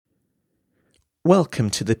Welcome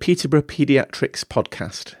to the Peterborough Paediatrics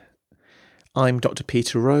podcast. I'm Dr.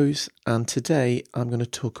 Peter Rose, and today I'm going to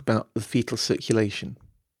talk about the fetal circulation.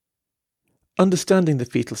 Understanding the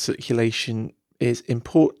fetal circulation is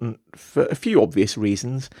important for a few obvious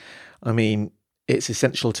reasons. I mean, it's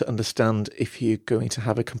essential to understand if you're going to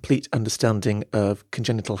have a complete understanding of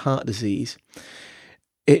congenital heart disease.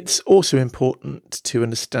 It's also important to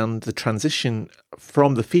understand the transition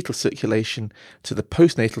from the fetal circulation to the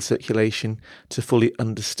postnatal circulation to fully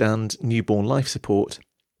understand newborn life support.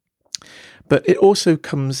 But it also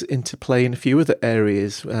comes into play in a few other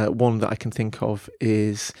areas. One that I can think of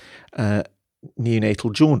is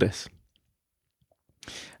neonatal jaundice.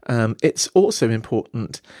 It's also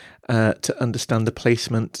important to understand the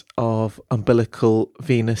placement of umbilical,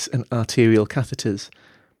 venous and arterial catheters.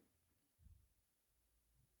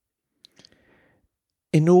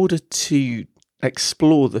 In order to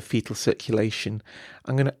explore the fetal circulation,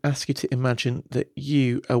 I'm going to ask you to imagine that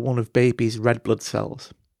you are one of baby's red blood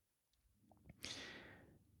cells.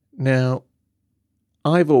 Now,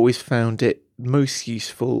 I've always found it most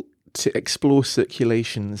useful to explore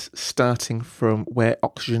circulations starting from where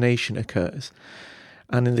oxygenation occurs.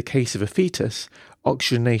 And in the case of a fetus,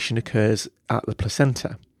 oxygenation occurs at the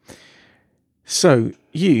placenta. So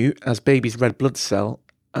you, as baby's red blood cell,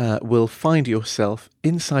 will find yourself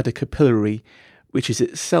inside a capillary which is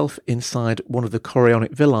itself inside one of the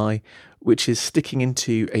chorionic villi, which is sticking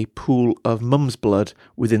into a pool of mum's blood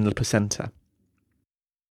within the placenta.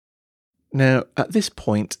 Now, at this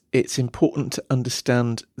point, it's important to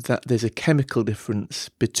understand that there's a chemical difference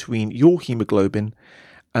between your haemoglobin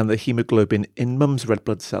and the haemoglobin in mum's red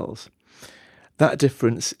blood cells. That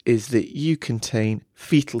difference is that you contain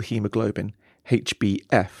fetal haemoglobin,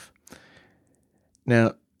 HbF.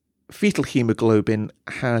 Now, fetal haemoglobin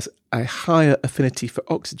has a higher affinity for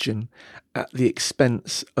oxygen at the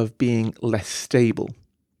expense of being less stable.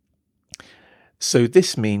 So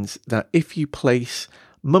this means that if you place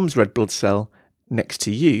mum's red blood cell next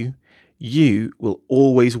to you, you will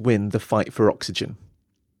always win the fight for oxygen.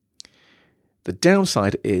 The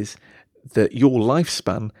downside is that your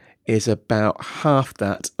lifespan is about half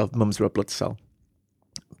that of mum's red blood cell.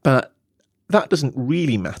 But that doesn't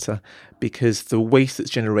really matter because the waste that's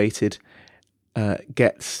generated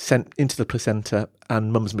gets sent into the placenta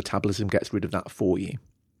and mum's metabolism gets rid of that for you.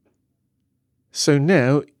 So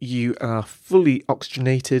now you are fully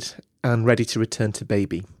oxygenated and ready to return to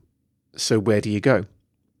baby. So where do you go?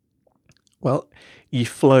 Well, you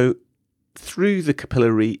flow through the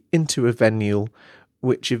capillary into a venule,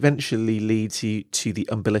 which eventually leads you to the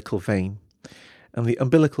umbilical vein. And the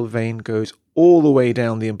umbilical vein goes all the way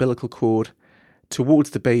down the umbilical cord towards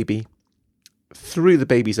the baby, through the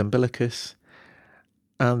baby's umbilicus,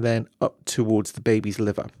 and then up towards the baby's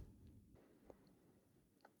liver.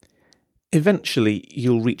 Eventually,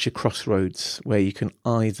 you'll reach a crossroads where you can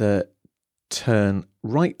either turn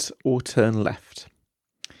right or turn left.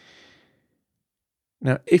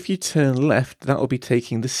 Now, if you turn left, that will be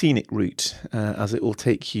taking the scenic route, as it will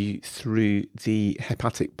take you through the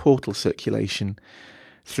hepatic portal circulation,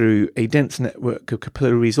 through a dense network of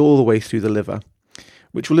capillaries all the way through the liver,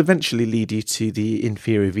 which will eventually lead you to the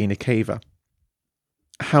inferior vena cava.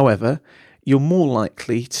 However, you're more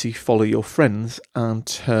likely to follow your friends and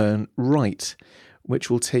turn right, which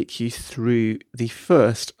will take you through the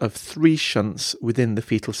first of 3 shunts within the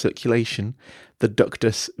fetal circulation, the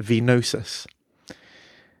ductus venosus.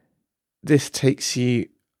 This takes you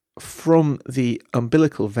from the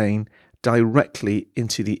umbilical vein directly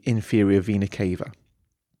into the inferior vena cava.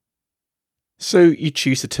 So you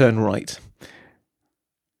choose to turn right,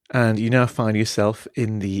 and you now find yourself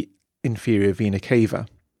in the inferior vena cava.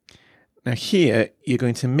 Now here, you're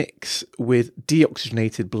going to mix with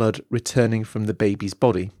deoxygenated blood returning from the baby's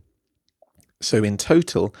body. So in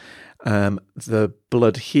total, the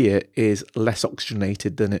blood here is less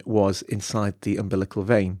oxygenated than it was inside the umbilical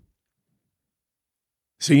vein.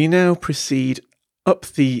 So you now proceed up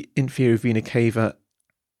the inferior vena cava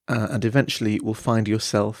and eventually will find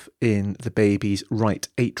yourself in the baby's right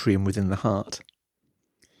atrium within the heart.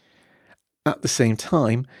 At the same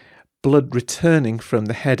time, blood returning from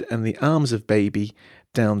the head and the arms of baby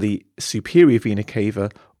down the superior vena cava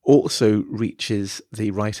also reaches the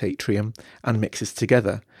right atrium and mixes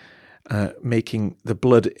together, making the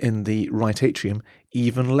blood in the right atrium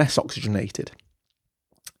even less oxygenated.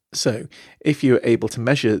 So, if you're able to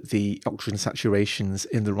measure the oxygen saturations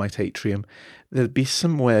in the right atrium, there'd be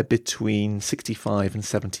somewhere between 65 and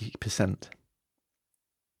 70%.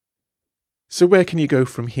 So where can you go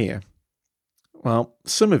from here? Well,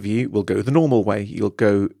 some of you will go the normal way. You'll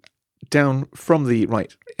go down from the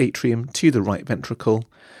right atrium to the right ventricle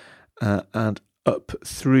and up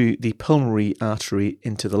through the pulmonary artery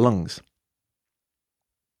into the lungs.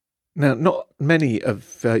 Now, not many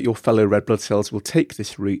of your fellow red blood cells will take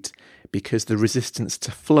this route because the resistance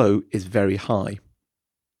to flow is very high.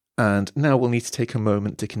 And now we'll need to take a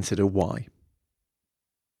moment to consider why.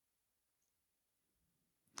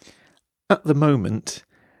 At the moment,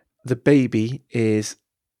 the baby is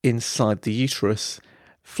inside the uterus,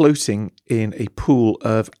 floating in a pool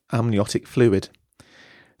of amniotic fluid.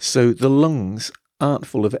 So the lungs aren't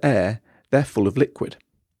full of air, they're full of liquid.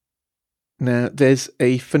 Now, there's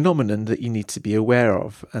a phenomenon that you need to be aware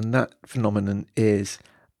of, and that phenomenon is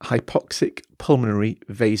hypoxic pulmonary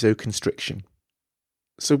vasoconstriction.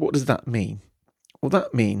 So what does that mean? Well,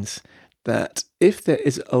 that means that if there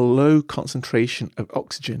is a low concentration of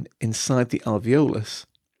oxygen inside the alveolus,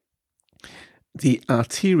 the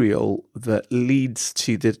arteriole that leads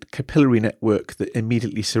to the capillary network that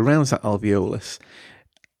immediately surrounds that alveolus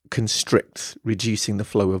constricts, reducing the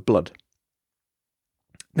flow of blood.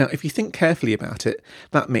 Now, if you think carefully about it,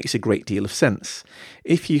 that makes a great deal of sense.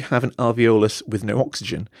 If you have an alveolus with no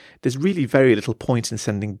oxygen, there's really very little point in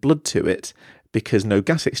sending blood to it because no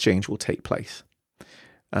gas exchange will take place.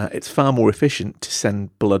 It's far more efficient to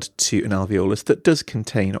send blood to an alveolus that does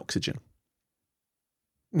contain oxygen.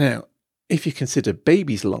 Now, if you consider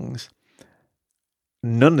babies' lungs,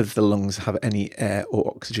 none of the lungs have any air or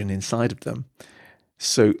oxygen inside of them.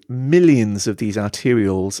 So millions of these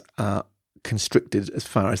arterioles are constricted as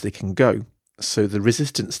far as they can go. So the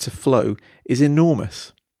resistance to flow is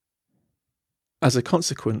enormous. As a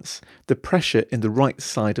consequence, the pressure in the right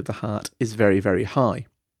side of the heart is very, very high.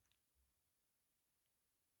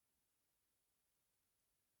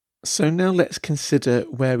 So now let's consider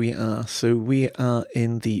where we are. So we are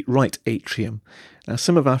in the right atrium. Now,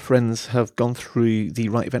 some of our friends have gone through the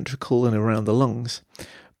right ventricle and around the lungs,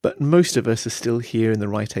 but most of us are still here in the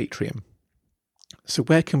right atrium. So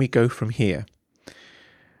where can we go from here?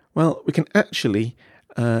 Well, we can actually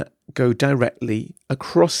go directly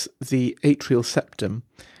across the atrial septum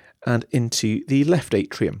and into the left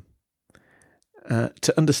atrium.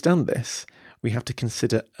 To understand this, we have to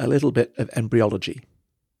consider a little bit of embryology.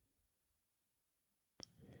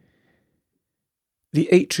 The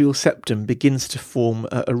atrial septum begins to form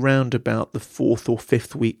around about the 4th or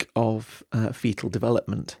 5th week of fetal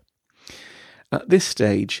development. At this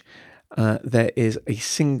stage, there is a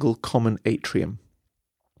single common atrium.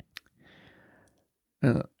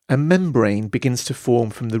 A membrane begins to form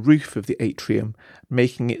from the roof of the atrium,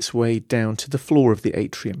 making its way down to the floor of the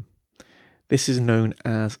atrium. This is known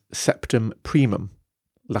as septum primum,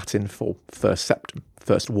 Latin for first septum,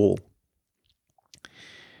 first wall.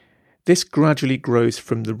 This gradually grows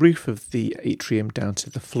from the roof of the atrium down to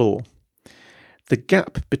the floor. The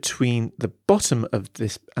gap between the bottom of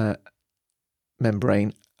this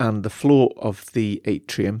membrane and the floor of the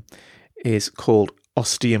atrium is called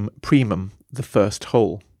ostium primum, the first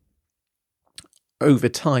hole. Over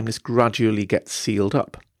time, this gradually gets sealed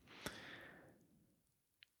up.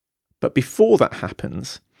 But before that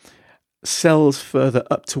happens, cells further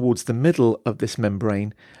up towards the middle of this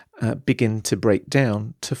membrane begin to break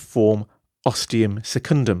down to form ostium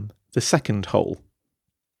secundum, the second hole.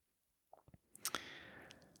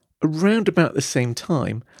 Around about the same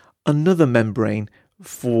time, another membrane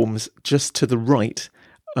forms just to the right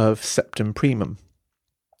of septum primum.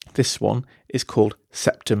 This one is called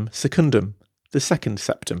septum secundum, the second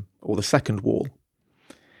septum, or the second wall.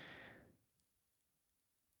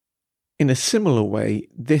 In a similar way,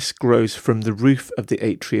 this grows from the roof of the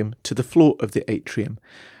atrium to the floor of the atrium,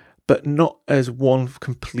 but not as one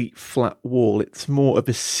complete flat wall. It's more of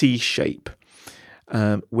a C shape,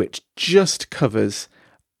 which just covers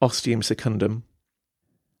ostium secundum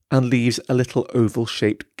and leaves a little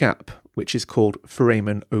oval-shaped gap, which is called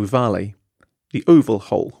foramen ovale, the oval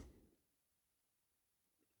hole.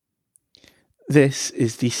 This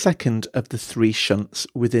is the second of the 3 shunts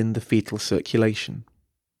within the fetal circulation.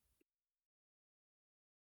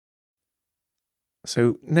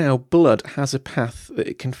 So now blood has a path that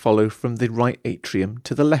it can follow from the right atrium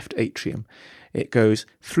to the left atrium. It goes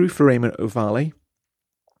through foramen ovale,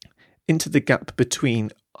 into the gap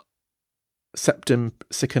between septum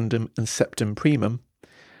secundum and septum primum,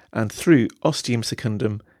 and through ostium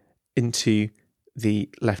secundum into the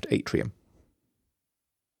left atrium.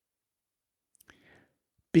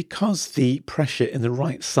 Because the pressure in the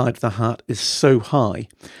right side of the heart is so high,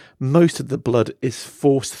 most of the blood is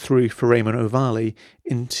forced through foramen ovale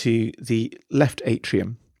into the left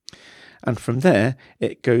atrium. And from there,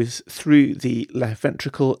 it goes through the left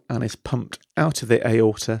ventricle and is pumped out of the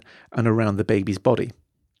aorta and around the baby's body.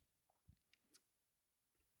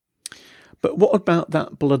 But what about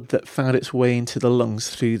that blood that found its way into the lungs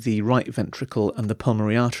through the right ventricle and the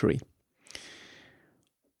pulmonary artery?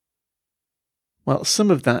 Well, some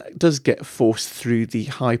of that does get forced through the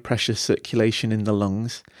high pressure circulation in the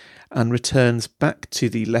lungs and returns back to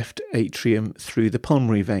the left atrium through the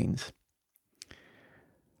pulmonary veins.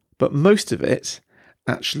 But most of it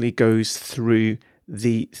actually goes through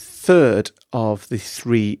the third of the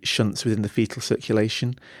three shunts within the fetal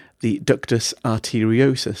circulation, the ductus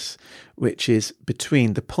arteriosus, which is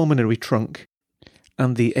between the pulmonary trunk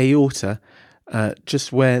and the aorta,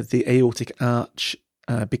 just where the aortic arch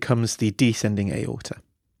becomes the descending aorta.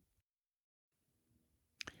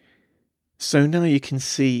 So now you can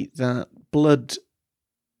see that blood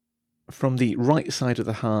from the right side of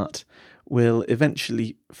the heart will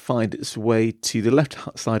eventually find its way to the left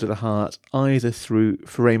side of the heart, either through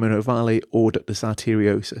foramen ovale or ductus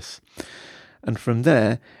arteriosus. And from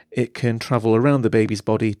there, it can travel around the baby's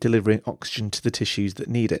body, delivering oxygen to the tissues that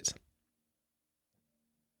need it.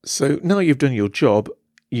 So now you've done your job,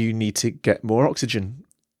 you need to get more oxygen.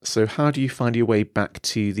 So how do you find your way back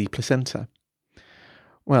to the placenta?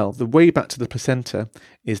 Well, the way back to the placenta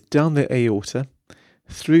is down the aorta,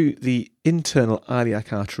 through the internal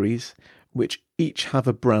iliac arteries, which each have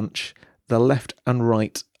a branch, the left and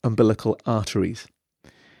right umbilical arteries.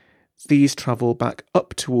 These travel back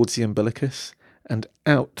up towards the umbilicus and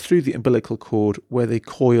out through the umbilical cord, where they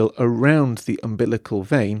coil around the umbilical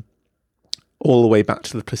vein all the way back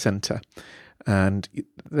to the placenta. And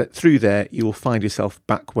through there, you will find yourself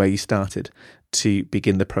back where you started to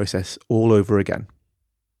begin the process all over again.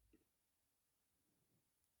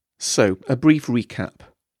 So, a brief recap.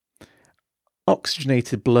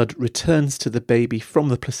 Oxygenated blood returns to the baby from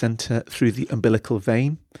the placenta through the umbilical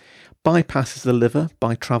vein, bypasses the liver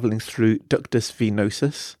by travelling through ductus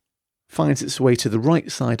venosus, finds its way to the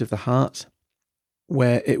right side of the heart,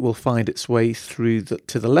 where it will find its way through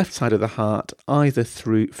to the left side of the heart, either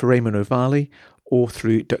through foramen ovale or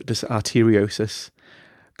through ductus arteriosus,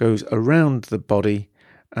 goes around the body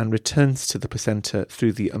and returns to the placenta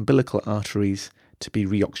through the umbilical arteries to be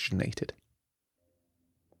reoxygenated.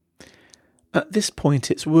 At this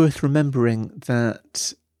point, it's worth remembering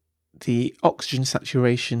that the oxygen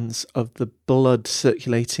saturations of the blood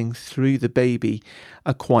circulating through the baby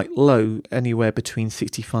are quite low, anywhere between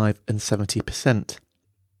 65 and 70%.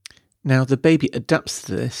 Now, the baby adapts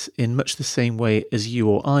to this in much the same way as you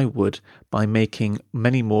or I would, by making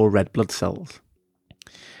many more red blood cells.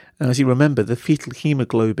 And as you remember, the fetal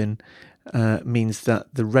haemoglobin means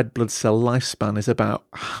that the red blood cell lifespan is about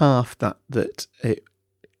half that it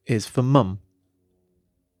is for mum.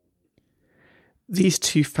 These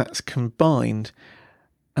two facts combined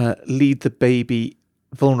lead the baby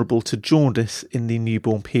vulnerable to jaundice in the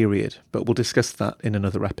newborn period, but we'll discuss that in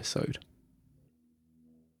another episode.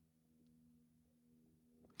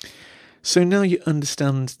 So now you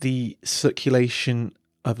understand the circulation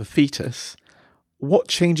of a fetus. What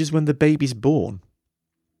changes when the baby's born?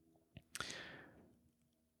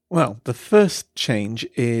 Well, the first change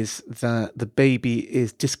is that the baby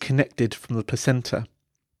is disconnected from the placenta.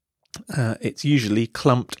 It's usually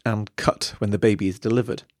clumped and cut when the baby is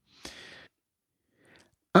delivered.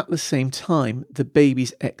 At the same time, the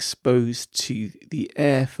baby's exposed to the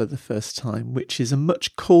air for the first time, which is a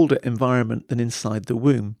much colder environment than inside the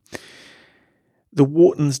womb. The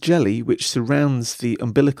Wharton's jelly, which surrounds the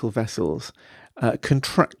umbilical vessels,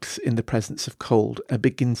 contracts in the presence of cold and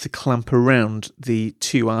begins to clamp around the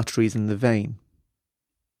two arteries in the vein.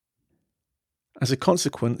 As a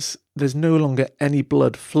consequence, there's no longer any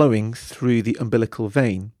blood flowing through the umbilical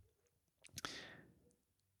vein.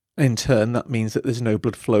 In turn, that means that there's no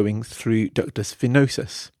blood flowing through ductus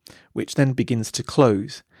venosus, which then begins to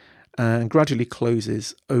close and gradually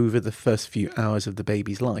closes over the first few hours of the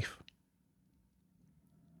baby's life.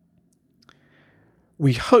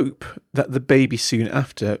 We hope that the baby soon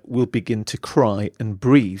after will begin to cry and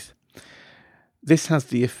breathe. This has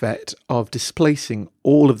the effect of displacing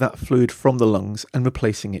all of that fluid from the lungs and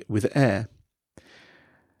replacing it with air.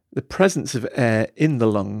 The presence of air in the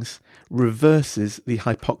lungs reverses the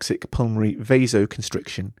hypoxic pulmonary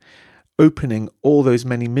vasoconstriction, opening all those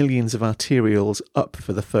many millions of arterioles up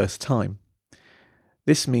for the first time.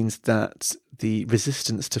 This means that the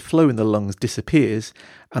resistance to flow in the lungs disappears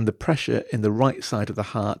and the pressure in the right side of the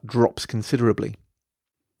heart drops considerably.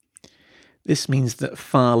 This means that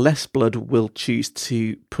far less blood will choose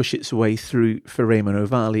to push its way through foramen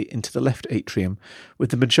ovale into the left atrium, with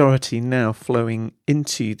the majority now flowing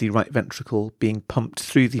into the right ventricle, being pumped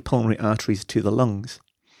through the pulmonary arteries to the lungs.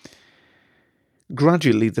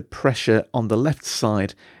 Gradually, the pressure on the left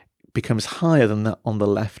side becomes higher than that on the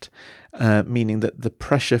left, meaning that the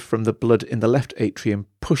pressure from the blood in the left atrium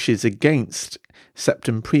pushes against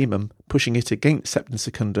septum primum, pushing it against septum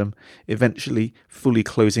secundum, eventually fully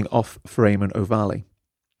closing off foramen ovale.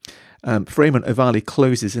 Foramen ovale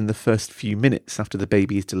closes in the first few minutes after the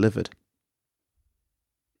baby is delivered.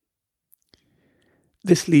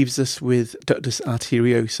 This leaves us with ductus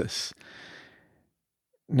arteriosus.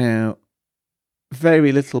 Now,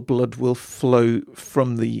 very little blood will flow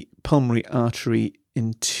from the pulmonary artery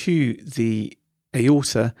into the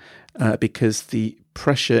aorta because the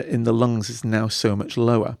pressure in the lungs is now so much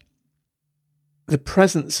lower. The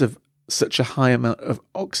presence of such a high amount of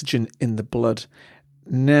oxygen in the blood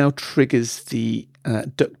now triggers the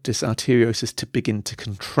ductus arteriosus to begin to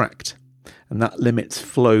contract, and that limits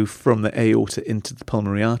flow from the aorta into the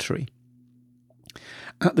pulmonary artery.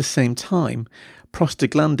 At the same time,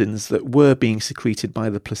 prostaglandins that were being secreted by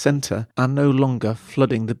the placenta are no longer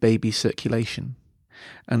flooding the baby's circulation,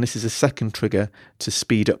 and this is a second trigger to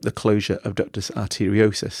speed up the closure of ductus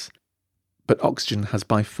arteriosus. But oxygen has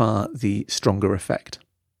by far the stronger effect.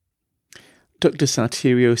 Ductus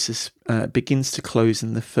arteriosus begins to close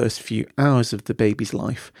in the first few hours of the baby's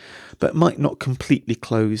life, but might not completely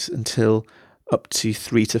close until up to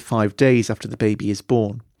 3 to 5 days after the baby is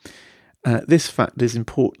born. This fact is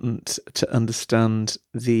important to understand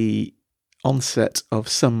the onset of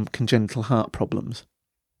some congenital heart problems.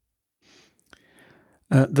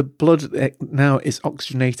 The blood now is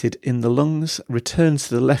oxygenated in the lungs, returns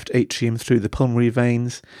to the left atrium through the pulmonary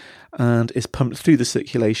veins, and is pumped through the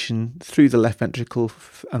circulation, through the left ventricle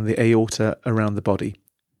and the aorta around the body,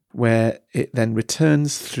 where it then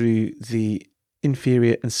returns through the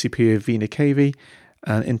inferior and superior vena cava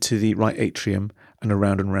and into the right atrium, and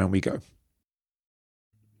round we go.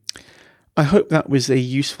 I hope that was a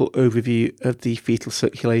useful overview of the fetal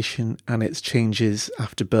circulation and its changes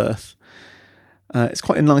after birth. It's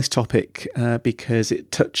quite a nice topic because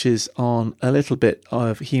it touches on a little bit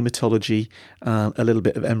of haematology and a little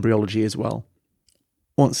bit of embryology as well.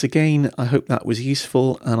 Once again, I hope that was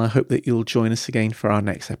useful, and I hope that you'll join us again for our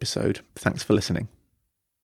next episode. Thanks for listening.